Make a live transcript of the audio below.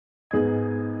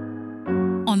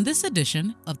On this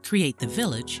edition of Create the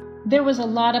Village, there was a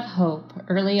lot of hope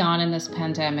early on in this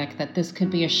pandemic that this could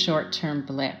be a short-term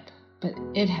blip, but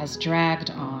it has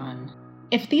dragged on.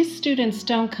 If these students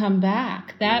don't come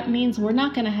back, that means we're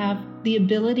not going to have the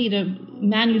ability to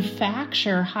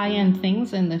manufacture high-end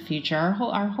things in the future.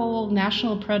 Our whole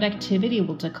national productivity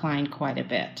will decline quite a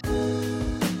bit.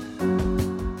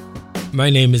 My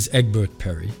name is Egbert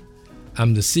Perry.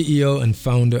 I'm the CEO and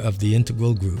founder of The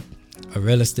Integral Group, a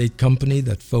real estate company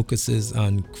that focuses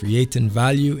on creating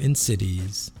value in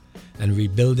cities and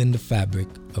rebuilding the fabric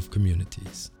of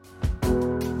communities.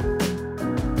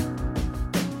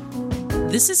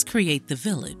 This is Create the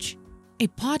Village, a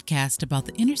podcast about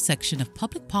the intersection of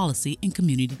public policy and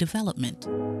community development.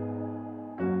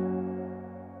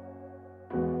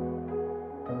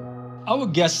 Our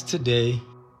guest today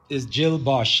is Jill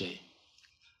Barchet.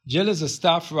 Jill is a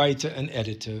staff writer and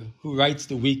editor who writes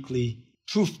the weekly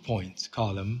Proof Points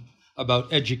column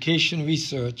about education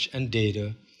research and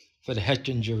data for the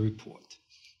Hettinger Report.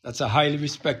 That's a highly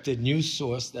respected news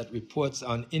source that reports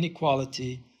on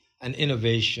inequality and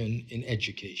innovation in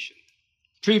education.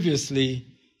 Previously,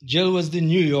 Jill was the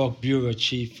New York bureau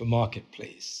chief for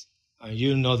Marketplace.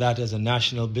 You'll know that as a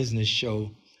national business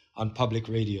show on public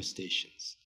radio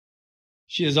stations.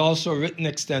 She has also written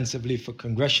extensively for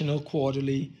Congressional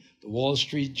Quarterly, the Wall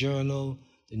Street Journal,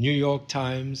 the New York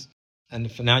Times, and the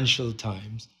Financial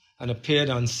Times, and appeared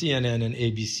on CNN and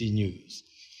ABC News.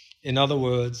 In other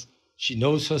words, she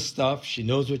knows her stuff, she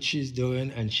knows what she's doing,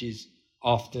 and she's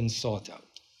often sought out.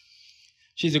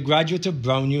 She's a graduate of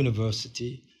Brown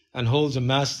University and holds a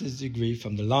master's degree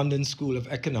from the London School of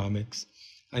Economics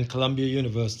and Columbia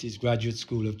University's Graduate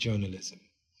School of Journalism.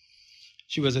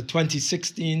 She was a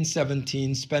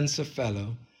 2016-17 Spencer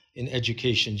Fellow in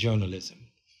Education Journalism.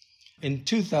 In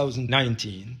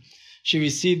 2019, she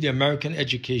received the American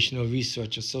Educational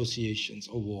Research Association's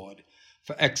Award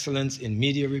for Excellence in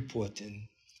Media Reporting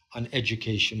on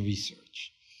Education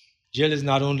Research. Jill has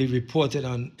not only reported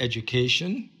on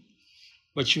education,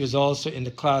 but she was also in the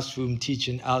classroom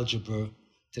teaching algebra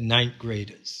to ninth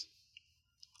graders.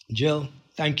 Jill,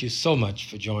 thank you so much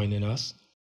for joining us.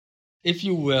 If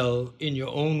you will, in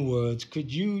your own words,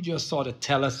 could you just sort of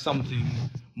tell us something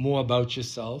more about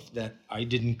yourself that I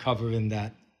didn't cover in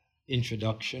that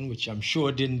introduction, which I'm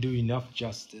sure didn't do enough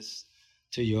justice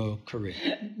to your career?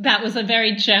 That was a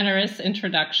very generous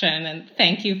introduction, and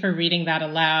thank you for reading that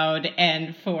aloud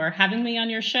and for having me on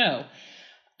your show.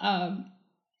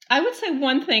 I would say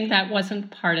one thing that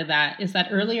wasn't part of that is that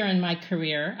earlier in my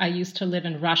career, I used to live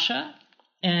in Russia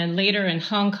and later in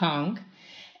Hong Kong.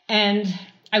 And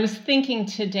I was thinking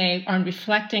today on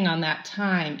reflecting on that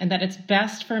time and that it's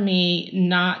best for me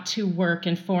not to work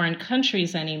in foreign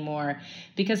countries anymore,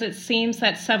 because it seems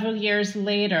that several years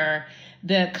later,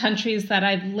 the countries that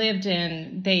I've lived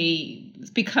in, they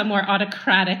become more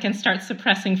autocratic and start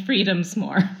suppressing freedoms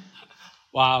more.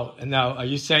 Wow. And now, are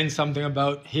you saying something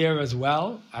about here as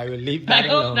well? I will leave that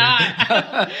alone. I hope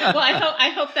not. Well, I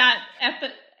hope that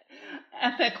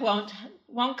epic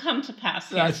won't come to pass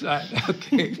here. That's right.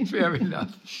 Okay, fair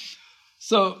enough.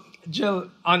 So,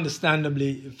 Jill,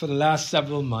 understandably, for the last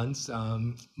several months,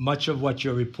 much of what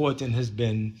you're reporting has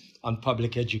been on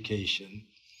public education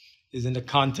is in the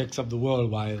context of the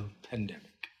worldwide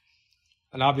pandemic.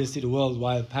 And obviously, the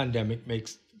worldwide pandemic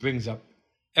brings up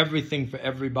everything for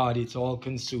everybody. It's all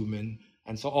consuming.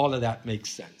 And so all of that makes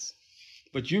sense.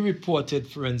 But you reported,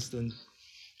 for instance,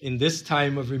 in this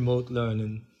time of remote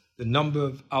learning, the number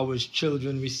of hours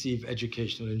children receive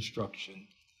educational instruction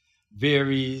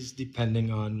varies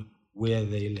depending on where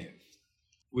they live.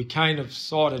 We kind of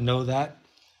sort of know that,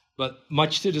 but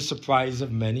much to the surprise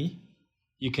of many,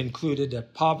 you concluded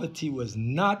that poverty was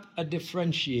not a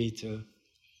differentiator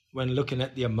when looking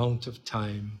at the amount of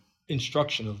time,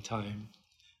 instructional time,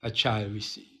 a child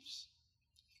receives.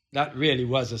 That really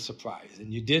was a surprise.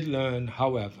 And you did learn,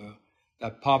 however,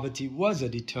 that poverty was a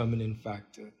determining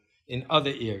factor in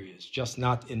other areas, just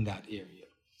not in that area.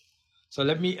 So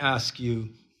let me ask you,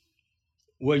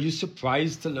 were you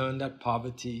surprised to learn that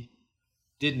poverty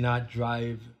did not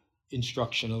drive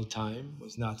instructional time,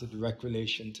 was not a direct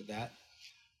relation to that?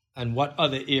 And what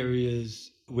other areas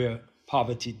where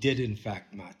poverty did in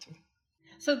fact matter?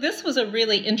 So this was a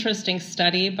really interesting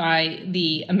study by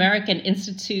the American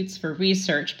Institutes for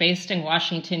Research based in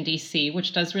Washington, D.C.,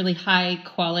 which does really high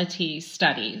quality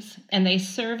studies. And they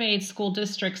surveyed school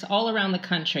districts all around the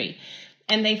country.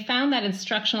 And they found that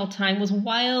instructional time was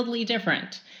wildly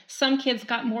different. Some kids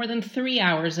got more than 3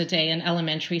 hours a day in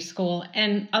elementary school,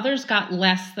 and others got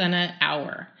less than an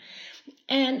hour.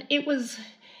 And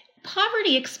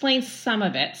poverty explains some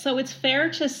of it. So it's fair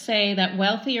to say that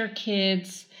wealthier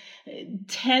kids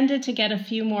tended to get a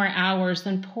few more hours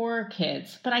than poorer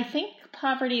kids, but I think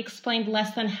poverty explained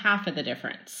less than half of the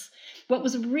difference. What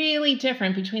was really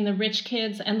different between the rich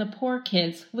kids and the poor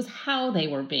kids was how they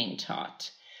were being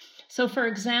taught. So, for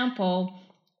example,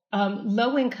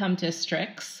 low-income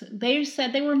districts, they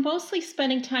said they were mostly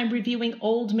spending time reviewing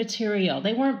old material.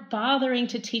 They weren't bothering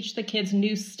to teach the kids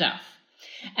new stuff.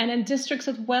 And in districts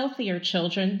with wealthier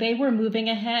children, they were moving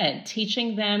ahead,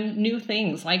 teaching them new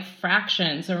things like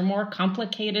fractions or more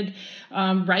complicated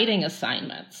writing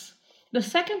assignments. The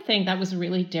second thing that was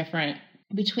really different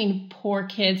between poor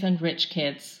kids and rich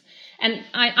kids, and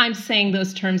I'm saying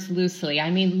those terms loosely.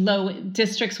 I mean,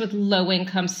 districts with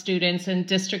low-income students and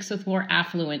districts with more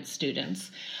affluent students,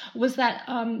 was that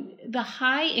the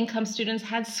high-income students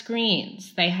had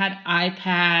screens. They had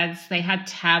iPads, they had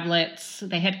tablets,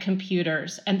 they had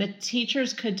computers, and the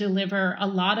teachers could deliver a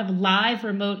lot of live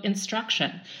remote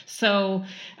instruction. So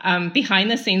behind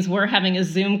the scenes, we're having a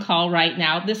Zoom call right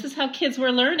now. This is how kids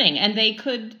were learning, and they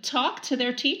could talk to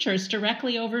their teachers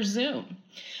directly over Zoom.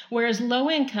 Whereas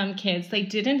low-income kids, they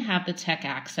didn't have the tech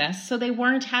access, so they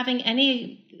weren't having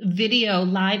any video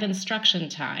live instruction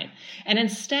time. And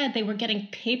instead, they were getting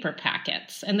paper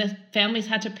packets, and the families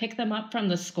had to pick them up from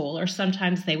the school, or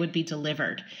sometimes they would be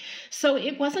delivered. So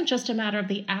it wasn't just a matter of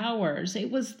the hours, it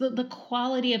was the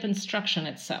quality of instruction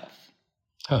itself.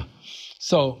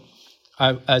 So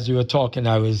as you were talking,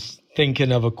 I was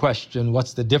thinking of a question.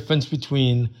 What's the difference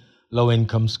between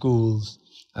low-income schools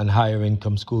and higher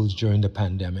income schools during the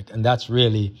pandemic? And that's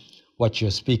really what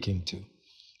you're speaking to,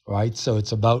 right? So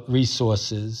it's about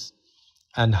resources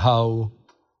and how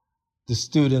the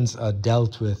students are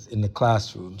dealt with in the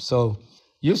classroom. So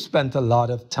you've spent a lot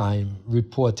of time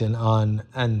reporting on,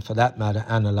 and for that matter,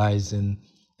 analyzing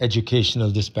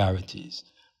educational disparities,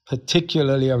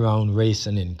 particularly around race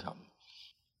and income.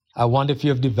 I wonder if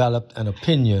you've developed an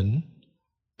opinion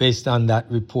based on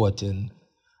that reporting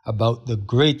about the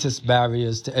greatest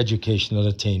barriers to educational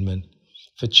attainment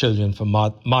for children from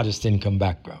modest income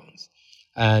backgrounds.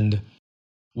 And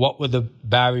what were the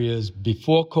barriers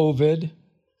before COVID,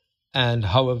 and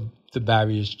how have the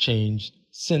barriers changed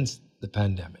since the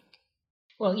pandemic?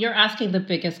 Well, you're asking the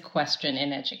biggest question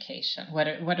in education. What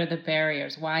are the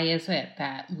barriers? Why is it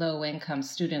that low-income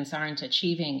students aren't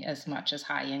achieving as much as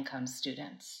high-income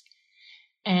students?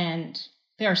 And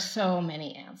there are so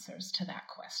many answers to that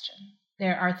question.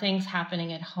 There are things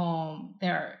happening at home.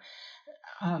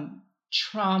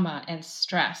 Trauma and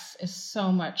stress is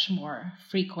so much more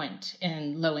frequent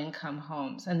in low-income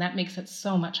homes, and that makes it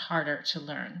so much harder to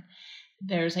learn.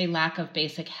 There's a lack of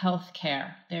basic health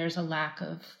care. There's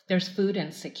food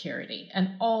insecurity, and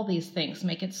all these things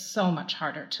make it so much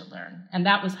harder to learn. And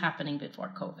that was happening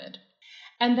before COVID.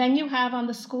 And then you have on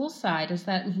the school side is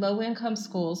that low-income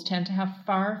schools tend to have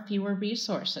far fewer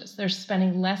resources. They're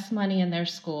spending less money in their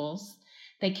schools.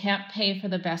 They can't pay for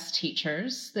the best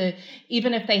teachers.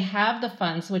 Even if they have the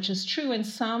funds, which is true in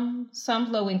some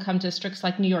low-income districts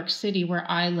like New York City, where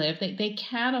I live, they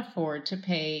can afford to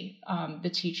pay the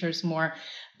teachers more.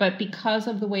 But because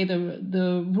of the way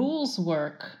the rules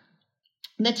work,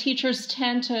 the teachers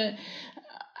tend to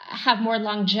have more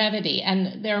longevity,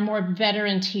 and there are more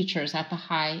veteran teachers at the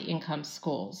high-income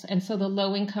schools. And so the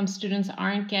low-income students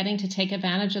aren't getting to take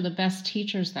advantage of the best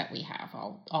teachers that we have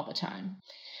all the time.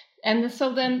 And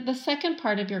so then the second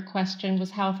part of your question was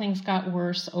how things got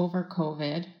worse over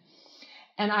COVID.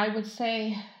 And I would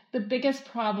say the biggest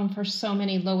problem for so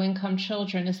many low-income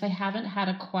children is they haven't had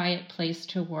a quiet place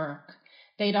to work.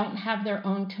 They don't have their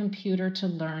own computer to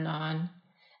learn on,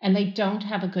 and they don't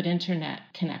have a good internet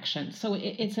connection. So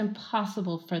it's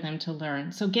impossible for them to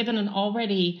learn. So given an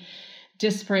already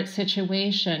disparate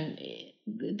situation,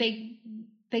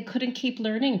 they couldn't keep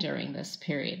learning during this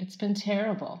period. It's been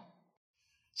terrible.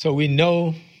 So we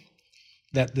know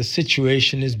that the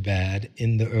situation is bad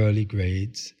in the early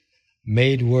grades,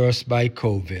 made worse by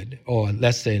COVID, or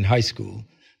let's say in high school,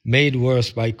 made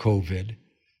worse by COVID,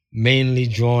 mainly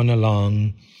drawn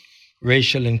along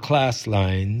racial and class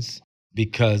lines,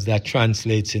 because that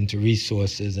translates into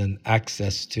resources and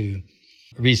access to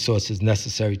resources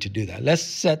necessary to do that. Let's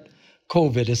set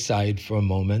COVID aside for a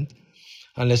moment,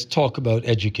 and let's talk about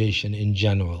education in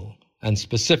general, and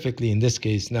specifically in this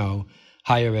case now,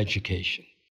 higher education.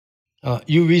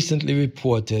 You recently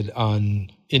reported on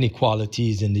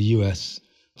inequalities in the U.S.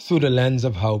 through the lens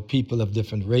of how people of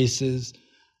different races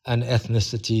and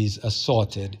ethnicities are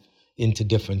sorted into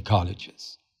different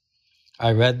colleges.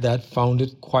 I read that, found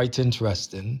it quite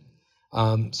interesting.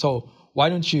 So why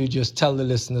don't you just tell the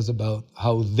listeners about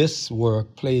how this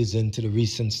work plays into the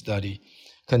recent study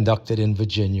conducted in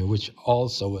Virginia, which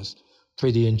also was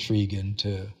pretty intriguing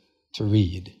to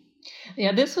read.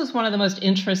 Yeah, this was one of the most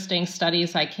interesting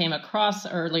studies I came across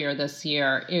earlier this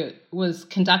year. It was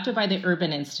conducted by the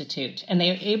Urban Institute, and they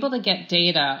were able to get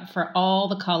data for all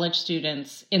the college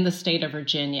students in the state of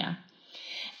Virginia.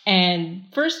 And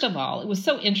first of all, it was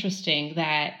so interesting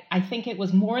that I think it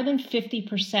was more than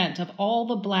 50% of all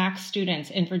the Black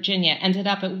students in Virginia ended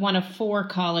up at one of 4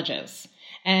 colleges.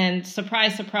 And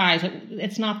surprise, surprise,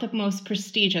 it's not the most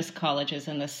prestigious colleges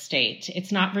in the state.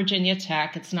 It's not Virginia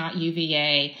Tech. It's not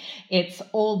UVA. It's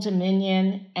Old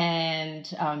Dominion and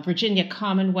Virginia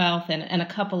Commonwealth and a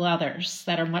couple others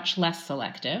that are much less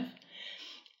selective.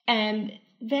 And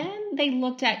then they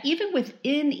looked at, even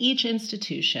within each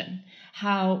institution,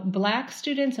 how Black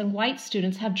students and white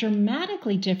students have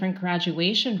dramatically different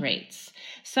graduation rates.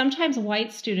 Sometimes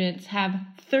white students have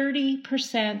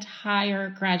 30% higher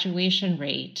graduation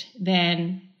rate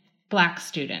than Black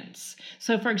students.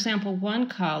 So, for example, one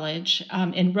college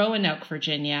in Roanoke,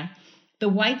 Virginia, the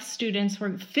white students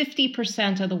were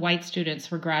 50% of the white students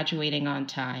were graduating on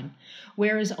time,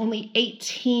 whereas only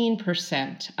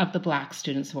 18% of the Black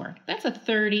students were. That's a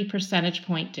 30 percentage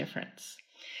point difference.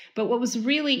 But what was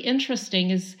really interesting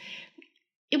is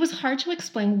it was hard to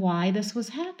explain why this was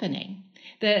happening.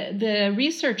 The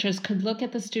researchers could look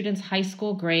at the students' high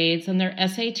school grades and their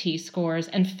SAT scores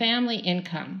and family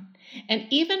income. And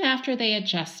even after they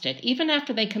adjusted, even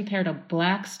after they compared a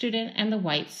Black student and the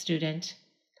white student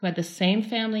who had the same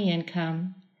family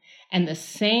income and the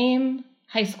same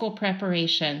high school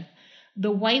preparation,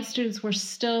 the white students were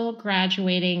still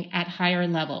graduating at higher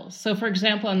levels. So, for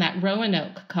example, in that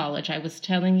Roanoke college I was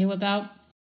telling you about,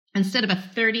 instead of a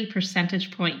 30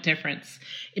 percentage point difference,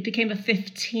 it became a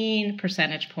 15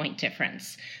 percentage point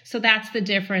difference. So that's the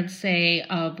difference, say,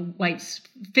 of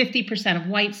 50% of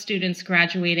white students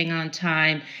graduating on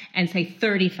time and, say,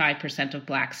 35% of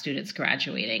Black students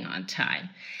graduating on time.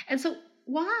 And so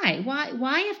Why,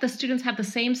 if the students have the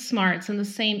same smarts and the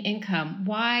same income,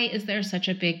 why is there such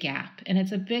a big gap? And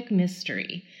it's a big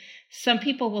mystery. Some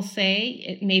people will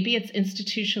say maybe it's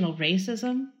institutional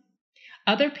racism.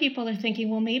 Other people are thinking,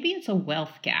 well, maybe it's a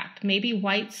wealth gap. Maybe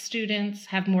white students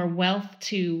have more wealth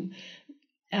to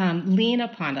lean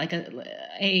upon, like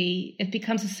it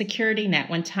becomes a security net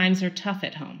when times are tough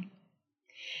at home.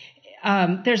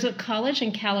 There's a college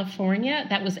in California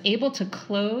that was able to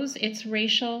close its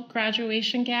racial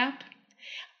graduation gap.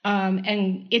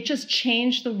 And it just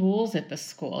changed the rules at the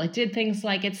school. It did things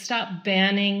like it stopped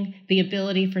banning the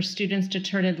ability for students to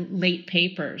turn in late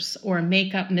papers or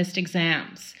make up missed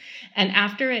exams. And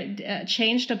after it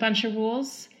changed a bunch of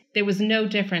rules, there was no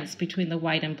difference between the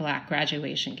white and Black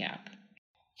graduation gap.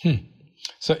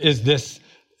 So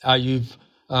are you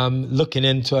looking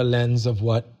into a lens of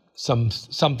what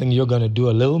something you're going to do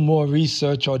a little more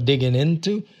research or digging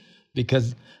into?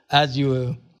 Because as you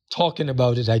were talking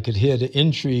about it, I could hear the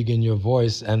intrigue in your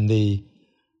voice and the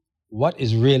what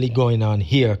is really going on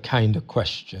here kind of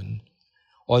question.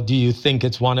 Or do you think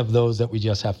it's one of those that we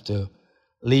just have to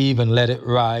leave and let it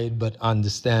ride, but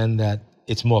understand that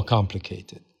it's more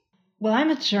complicated? Well,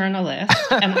 I'm a journalist,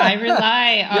 and I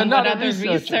rely on what other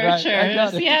researchers.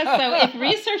 Right? Yeah, so if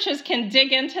researchers can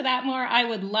dig into that more, I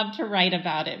would love to write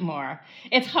about it more.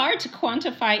 It's hard to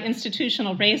quantify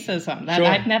institutional racism. Sure.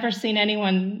 I've never seen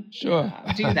anyone do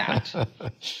that.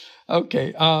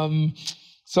 Okay.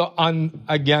 So on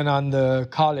the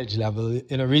college level,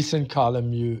 in a recent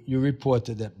column, you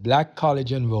reported that Black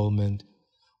college enrollment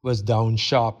was down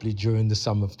sharply during the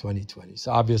summer of 2020.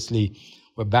 So obviously,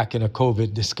 we're back in a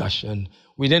COVID discussion.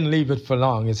 We didn't leave it for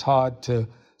long. It's hard to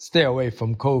stay away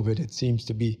from COVID. It seems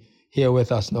to be here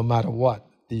with us no matter what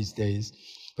these days.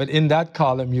 But in that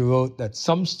column, you wrote that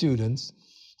some students,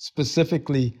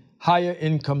 specifically higher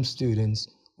income students,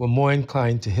 were more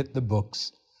inclined to hit the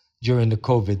books during the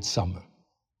COVID summer.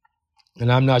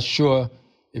 And I'm not sure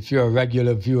if you're a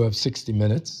regular viewer of 60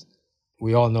 Minutes.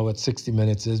 We all know what 60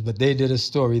 Minutes is, but they did a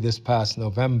story this past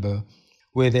November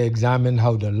where they examined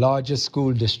how the largest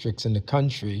school districts in the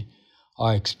country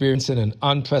are experiencing an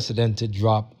unprecedented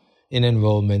drop in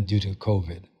enrollment due to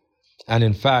COVID. And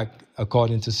in fact,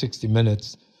 according to 60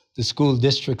 Minutes, the school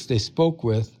districts they spoke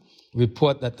with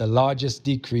report that the largest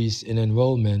decrease in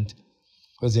enrollment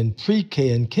was in pre-K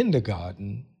and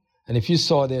kindergarten. And if you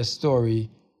saw their story,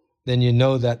 then you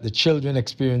know that the children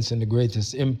experiencing the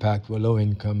greatest impact were low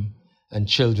income and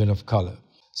children of color.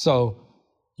 So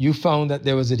you found that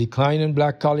there was a decline in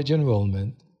Black college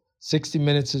enrollment. 60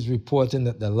 Minutes is reporting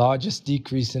that the largest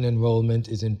decrease in enrollment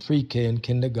is in pre-K and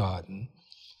kindergarten.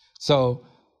 So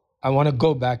I want to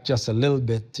go back just a little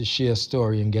bit to share a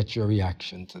story and get your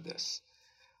reaction to this.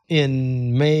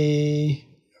 In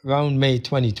around May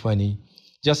 2020,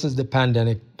 just as the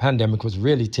pandemic was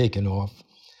really taking off,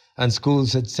 and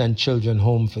schools had sent children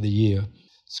home for the year,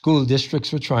 school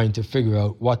districts were trying to figure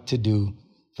out what to do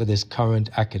for this current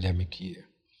academic year.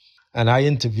 And I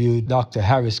interviewed Dr.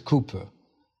 Harris Cooper.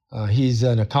 He's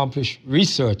an accomplished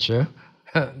researcher,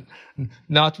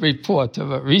 not reporter,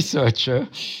 but researcher.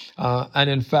 And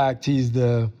in fact, he's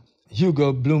the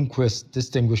Hugo Bloomquist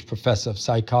Distinguished Professor of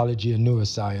Psychology and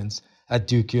Neuroscience at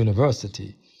Duke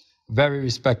University. Very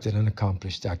respected and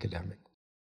accomplished academic.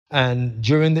 And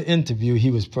during the interview,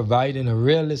 he was providing a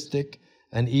realistic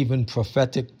and even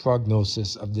prophetic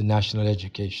prognosis of the national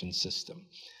education system.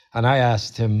 And I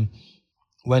asked him,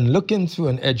 when looking through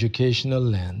an educational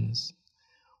lens,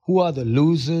 who are the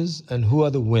losers and who are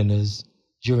the winners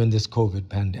during this COVID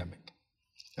pandemic?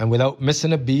 And without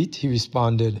missing a beat, he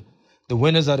responded, the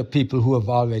winners are the people who have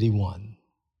already won.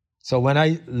 So when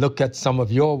I look at some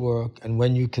of your work and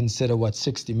when you consider what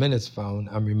 60 Minutes found,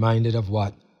 I'm reminded of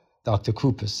what Dr.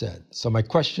 Cooper said. So my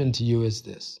question to you is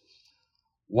this.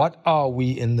 What are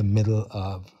we in the middle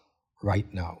of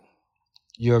right now?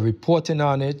 You're reporting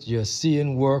on it. You're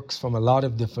seeing works from a lot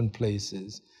of different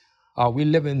places. Are we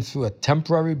living through a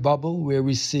temporary bubble where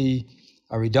we see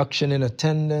a reduction in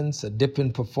attendance, a dip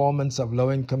in performance of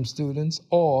low-income students?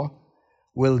 Or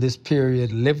will this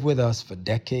period live with us for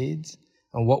decades?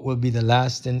 And what will be the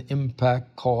lasting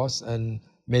impact, cost, and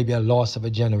maybe a loss of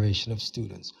a generation of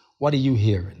students? What are you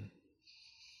hearing?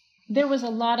 There was a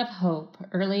lot of hope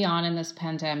early on in this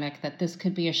pandemic that this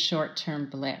could be a short-term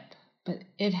blip, but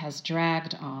it has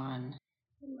dragged on.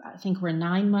 I think we're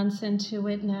 9 months into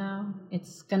it now.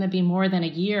 It's going to be more than a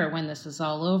year when this is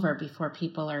all over before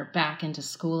people are back into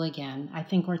school again. I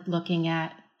think we're looking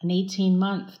at an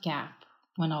 18-month gap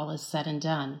when all is said and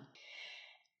done.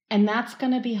 And that's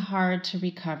going to be hard to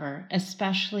recover,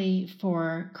 especially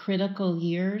for critical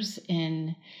years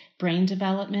in brain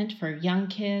development for young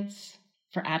kids,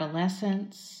 for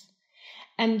adolescents.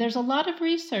 And there's a lot of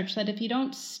research that if you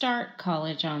don't start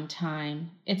college on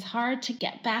time, it's hard to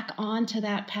get back onto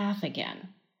that path again.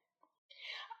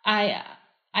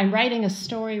 I'm writing a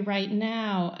story right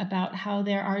now about how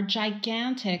there are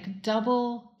gigantic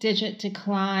double-digit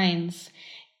declines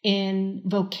in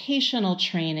vocational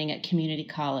training at community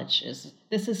colleges.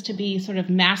 This is to be sort of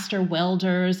master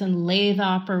welders and lathe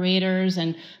operators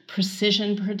and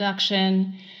precision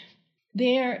production.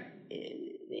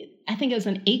 I think it was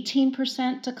an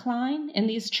 18% decline in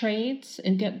these trades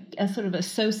and get a sort of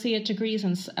associate degrees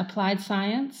in applied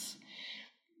science.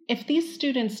 If these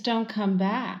students don't come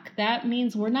back, that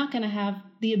means we're not going to have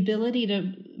the ability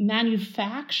to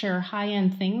manufacture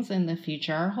high-end things in the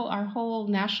future. Our whole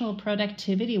national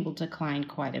productivity will decline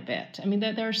quite a bit. I mean,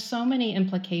 there are so many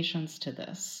implications to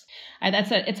this.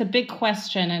 It's a big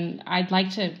question, and I'd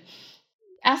like to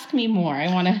ask me more.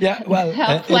 I want to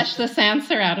help flesh this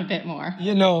answer out a bit more.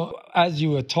 You know, as you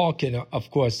were talking,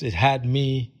 of course, it had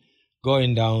me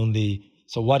going down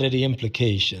so what are the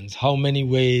implications? How many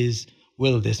ways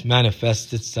will this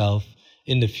manifest itself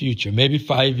in the future? Maybe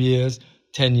 5 years,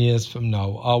 10 years from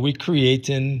now. Are we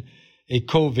creating a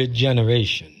COVID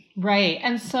generation? Right.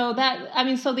 And so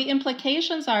the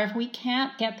implications are if we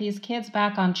can't get these kids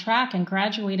back on track and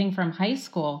graduating from high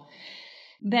school,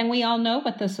 then we all know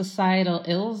what the societal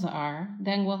ills are.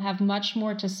 Then we'll have much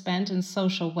more to spend in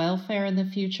social welfare in the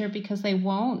future because they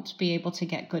won't be able to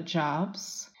get good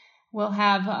jobs. We'll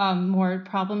have more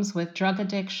problems with drug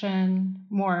addiction,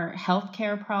 more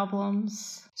healthcare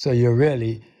problems. So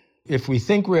if we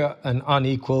think we're an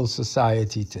unequal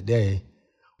society today,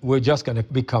 we're just going to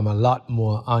become a lot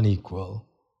more unequal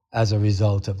as a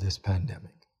result of this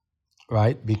pandemic,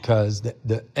 right? Because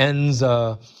the ends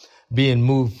are being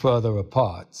moved further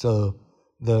apart. So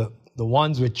the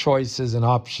ones with choices and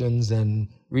options and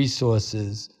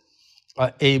resources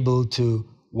are able to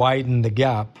widen the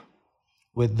gap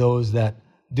with those that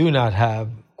do not have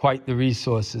quite the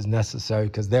resources necessary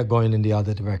because they're going in the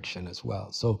other direction as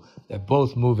well. So they're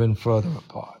both moving further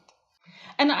apart.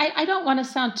 And I don't want to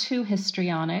sound too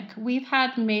histrionic. We've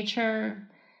had major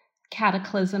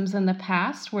cataclysms in the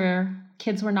past where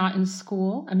kids were not in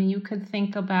school. I mean, you could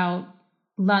think about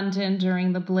London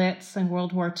during the Blitz and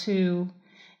World War II.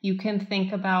 You can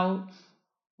think about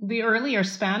the earlier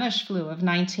Spanish flu of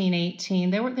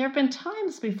 1918. There have been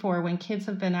times before when kids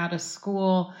have been out of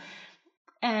school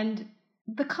and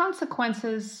the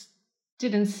consequences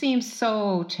didn't seem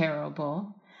so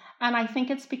terrible. And I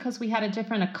think it's because we had a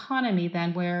different economy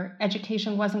then where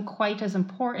education wasn't quite as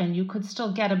important. You could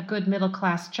still get a good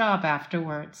middle-class job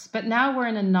afterwards. But now we're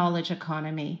in a knowledge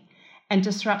economy and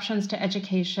disruptions to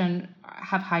education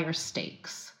have higher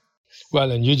stakes.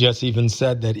 Well, and you just even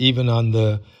said that even on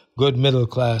the good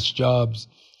middle-class jobs,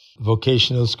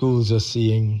 vocational schools are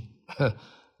seeing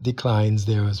declines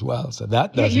there as well. So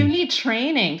that doesn't... You need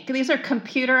training. These are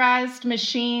computerized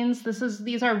machines.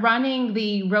 These are running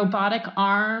the robotic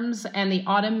arms and the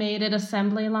automated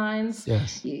assembly lines.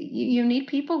 Yes. You need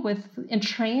people in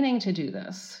training to do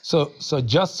this. So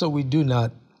just so we do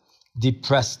not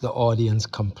depress the audience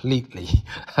completely,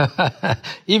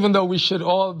 even though we should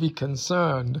all be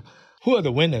concerned, who are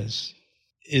the winners?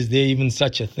 Is there even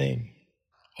such a thing?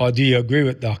 Or do you agree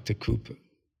with Dr. Cooper?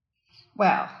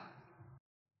 Well,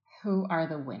 who are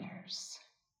the winners?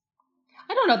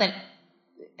 I don't know that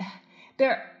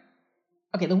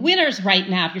the winners right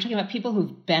now, if you're talking about people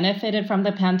who've benefited from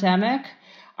the pandemic,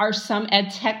 are some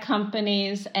ed tech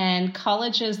companies and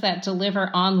colleges that deliver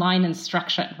online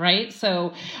instruction, right?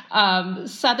 So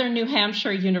Southern New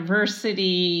Hampshire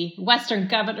University, Western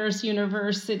Governors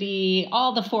University,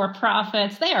 all the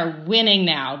for-profits, they are winning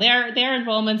now. Their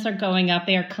enrollments are going up.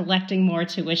 They are collecting more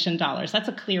tuition dollars. That's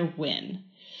a clear win.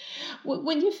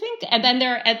 When you think, and then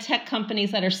there are ed tech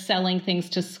companies that are selling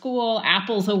things to school.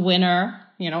 Apple's a winner.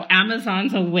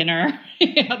 Amazon's a winner.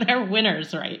 They're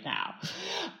winners right now.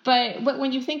 But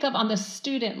when you think of on the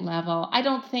student level, I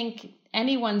don't think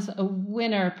anyone's a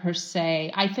winner per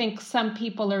se. I think some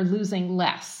people are losing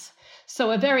less.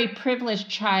 So a very privileged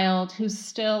child who's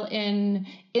still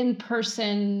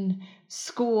in-person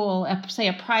school, say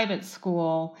a private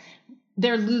school,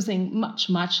 they're losing much,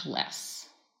 much less.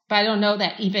 But I don't know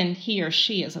that even he or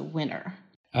she is a winner.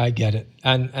 I get it.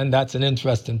 And that's an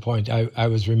interesting point. I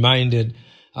was reminded,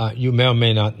 you may or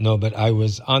may not know, but I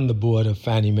was on the board of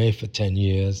Fannie Mae for 10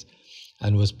 years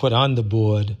and was put on the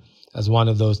board as one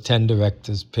of those 10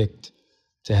 directors picked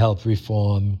to help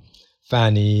reform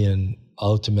Fannie and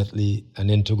ultimately an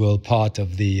integral part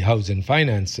of the housing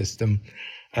finance system.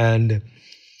 And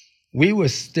we were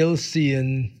still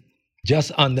seeing,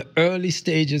 just on the early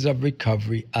stages of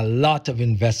recovery, a lot of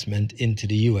investment into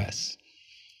the U.S.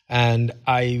 And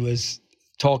I was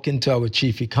talking to our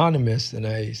chief economist, and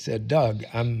I said, Doug,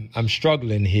 I'm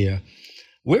struggling here.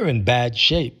 We're in bad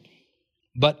shape,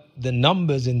 but the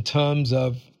numbers in terms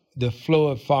of the flow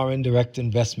of foreign direct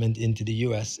investment into the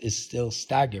U.S. is still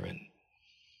staggering.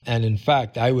 And in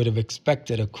fact, I would have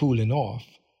expected a cooling off.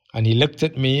 And he looked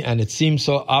at me, and it seemed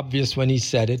so obvious when he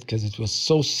said it because it was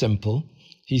so simple.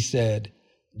 He said,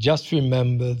 just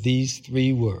remember these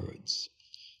 3 words.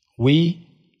 We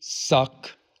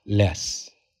suck less.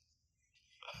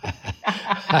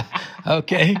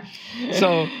 Okay?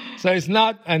 So it's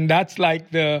not, and that's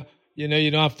like you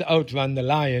don't have to outrun the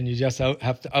lion. You just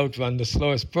have to outrun the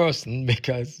slowest person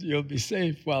because you'll be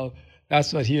safe. Well,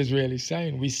 that's what he is really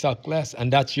saying. We suck less.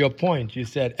 And that's your point. You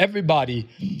said everybody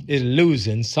is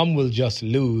losing. Some will just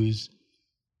lose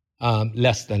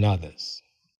less than others.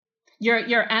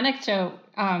 Your anecdote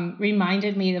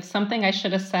reminded me of something I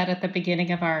should have said at the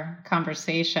beginning of our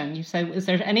conversation. You said, is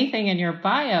there anything in your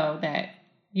bio that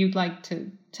you'd like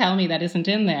to tell me that isn't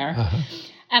in there? Uh-huh.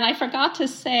 And I forgot to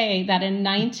say that in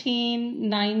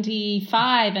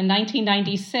 1995 and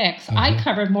 1996, I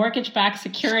covered mortgage-backed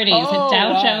securities at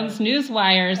Dow Jones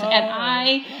Newswires,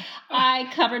 and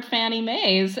I covered Fannie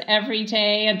Mae's every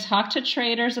day and talked to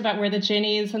traders about where the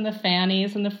Ginnies and the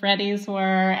Fannies and the Freddies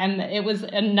were, and it was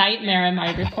a nightmare in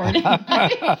my reporting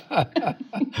life.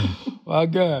 Well,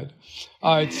 good.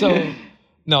 All right, so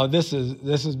no, this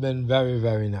has been very,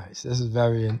 very nice. This is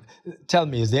tell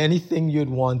me, is there anything you'd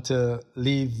want to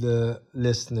leave the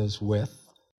listeners with?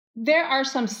 There are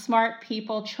some smart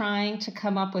people trying to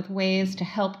come up with ways to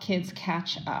help kids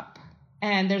catch up.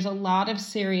 And there's a lot of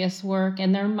serious work,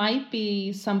 and there might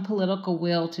be some political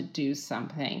will to do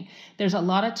something. There's a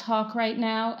lot of talk right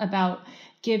now about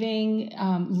giving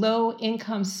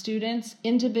low-income students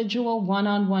individual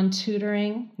one-on-one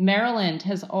tutoring. Maryland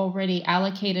has already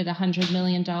allocated $100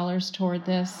 million toward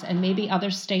this, and maybe other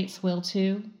states will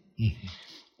too. Mm-hmm.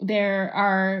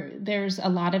 There's a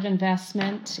lot of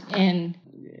investment in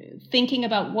thinking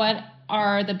about what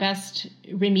are the best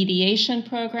remediation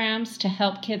programs to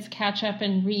help kids catch up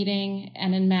in reading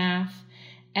and in math.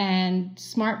 And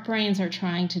smart brains are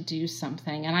trying to do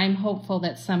something. And I'm hopeful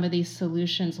that some of these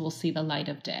solutions will see the light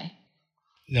of day.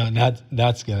 No,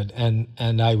 that's good.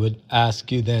 And I would ask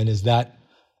you then, does that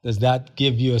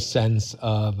give you a sense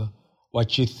of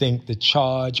what you think the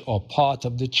charge or part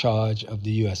of the charge of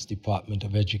the U.S. Department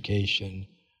of Education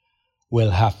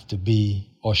will have to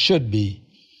be or should be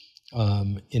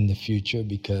in the future?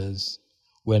 Because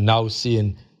we're now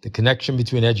seeing the connection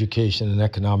between education and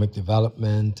economic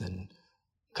development and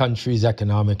countries'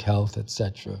 economic health,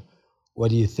 etc. What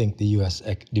do you think the U.S.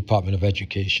 Department of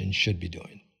Education should be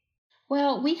doing?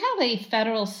 Well, we have a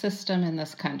federal system in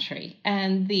this country,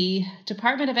 and the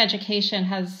Department of Education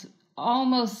has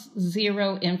almost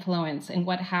zero influence in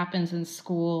what happens in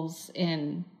schools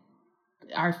in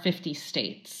our 50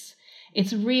 states.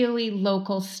 It's really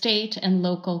local state and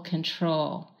local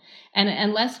control. And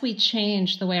unless we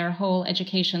change the way our whole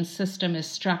education system is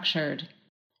structured,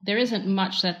 there isn't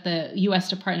much that the U.S.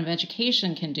 Department of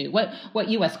Education can do. What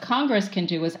U.S. Congress can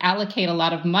do is allocate a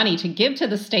lot of money to give to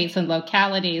the states and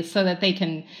localities so that they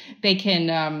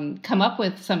can come up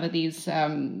with some of these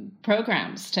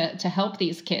programs to help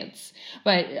these kids.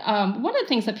 But one of the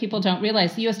things that people don't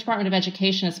realize, the U.S. Department of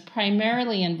Education is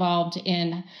primarily involved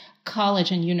in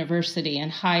college and university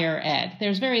and higher ed.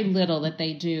 There's very little that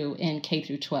they do in K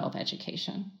through 12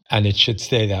 education. And it should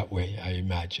stay that way, I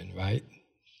imagine, right?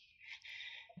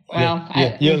 Well,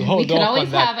 we could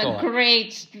always have a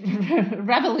great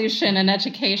revolution in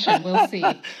education. We'll see.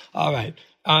 All right.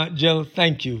 Jill,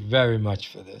 thank you very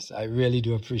much for this. I really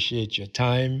do appreciate your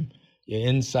time, your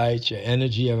insights, your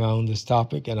energy around this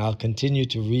topic, and I'll continue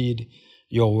to read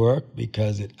your work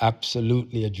because it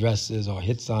absolutely addresses or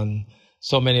hits on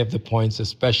so many of the points,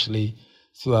 especially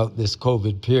throughout this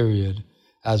COVID period,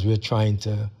 as we're trying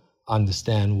to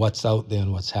understand what's out there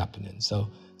and what's happening. So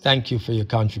thank you for your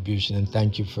contribution, and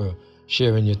thank you for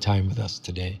sharing your time with us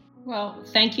today. Well,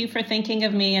 thank you for thinking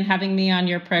of me and having me on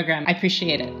your program. I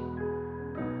appreciate it.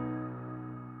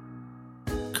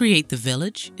 Create the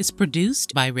Village is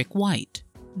produced by Rick White,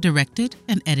 directed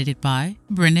and edited by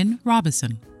Brennan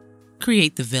Robison.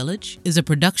 Create the Village is a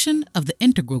production of The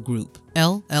Integral Group,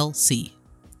 LLC.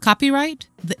 Copyright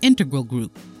The Integral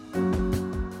Group.